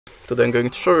Today I'm going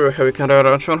to show you how you can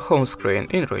rearrange your home screen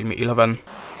in Realme 11.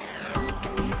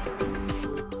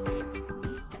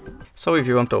 So if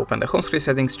you want to open the home screen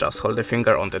settings, just hold the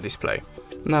finger on the display.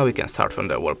 Now we can start from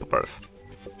the wallpapers.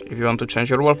 If you want to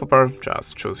change your wallpaper,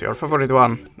 just choose your favorite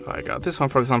one, like this one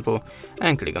for example,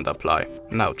 and click on the apply.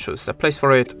 Now choose the place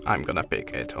for it. I'm gonna pick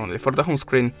it only for the home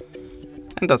screen.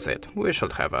 And that's it, we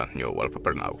should have a new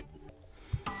wallpaper now.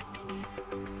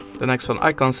 The next one,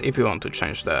 icons. If you want to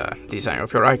change the design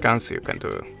of your icons, you can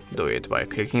do it by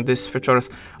clicking these features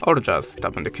or just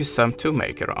tap on the custom to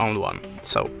make your own one.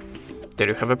 So there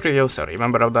you have a preview, so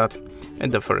remember of that.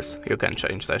 And the first, you can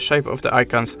change the shape of the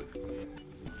icons,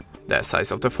 the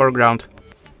size of the foreground,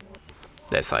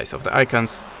 the size of the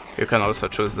icons. You can also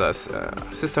choose the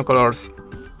system colors,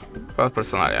 but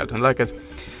personally I don't like it.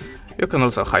 You can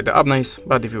also hide the app names,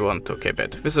 but if you want to keep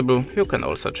it visible, you can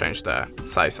also change the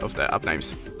size of the app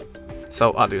names.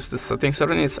 So add use the settings or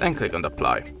needs and click on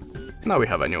apply. Now we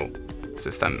have a new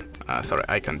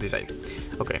icon design.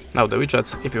 Okay, now the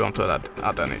widgets. If you want to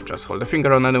add any, just hold the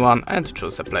finger on anyone and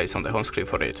choose the place on the home screen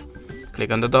for it. Click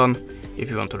on the done. If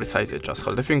you want to resize it, just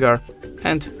hold the finger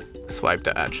and swipe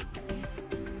the edge.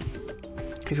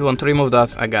 If you want to remove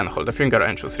that, again hold the finger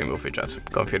and choose remove widget.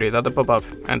 Configure it at the pop-up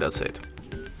and that's it.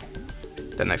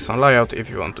 The next one, layout. If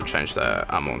you want to change the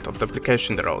amount of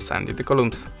duplication, the rows and the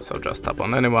columns, so just tap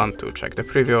on anyone to check the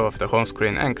preview of the home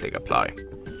screen and click apply.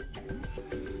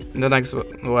 The next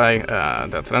way,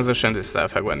 the transition is the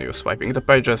effect when you're swiping the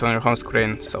pages on your home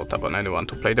screen, so tap on anyone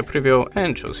to play the preview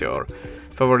and choose your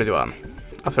favorite one.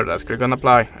 After that, click on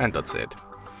apply and that's it.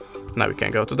 Now we can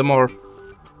go to the more,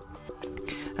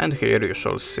 and here you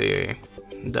should see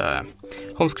the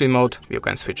home screen mode. You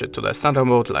can switch it to the standard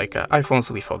mode like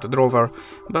iPhones without the drawer,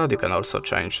 but you can also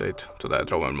change it to the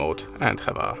drawer mode and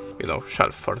have a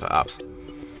shelf for the apps.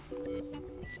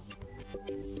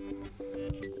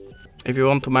 If you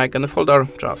want to make a new folder,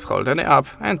 just hold any app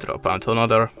and drop onto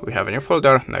another. We have a new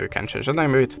folder. Now you can change the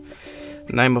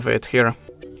name of it here.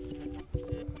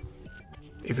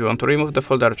 If you want to remove the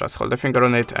folder, just hold the finger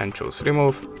on it and choose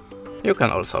remove. You can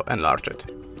also enlarge it.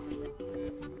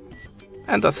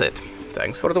 And that's it.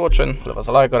 Thanks for watching, leave us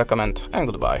a like or a comment, and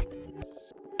goodbye.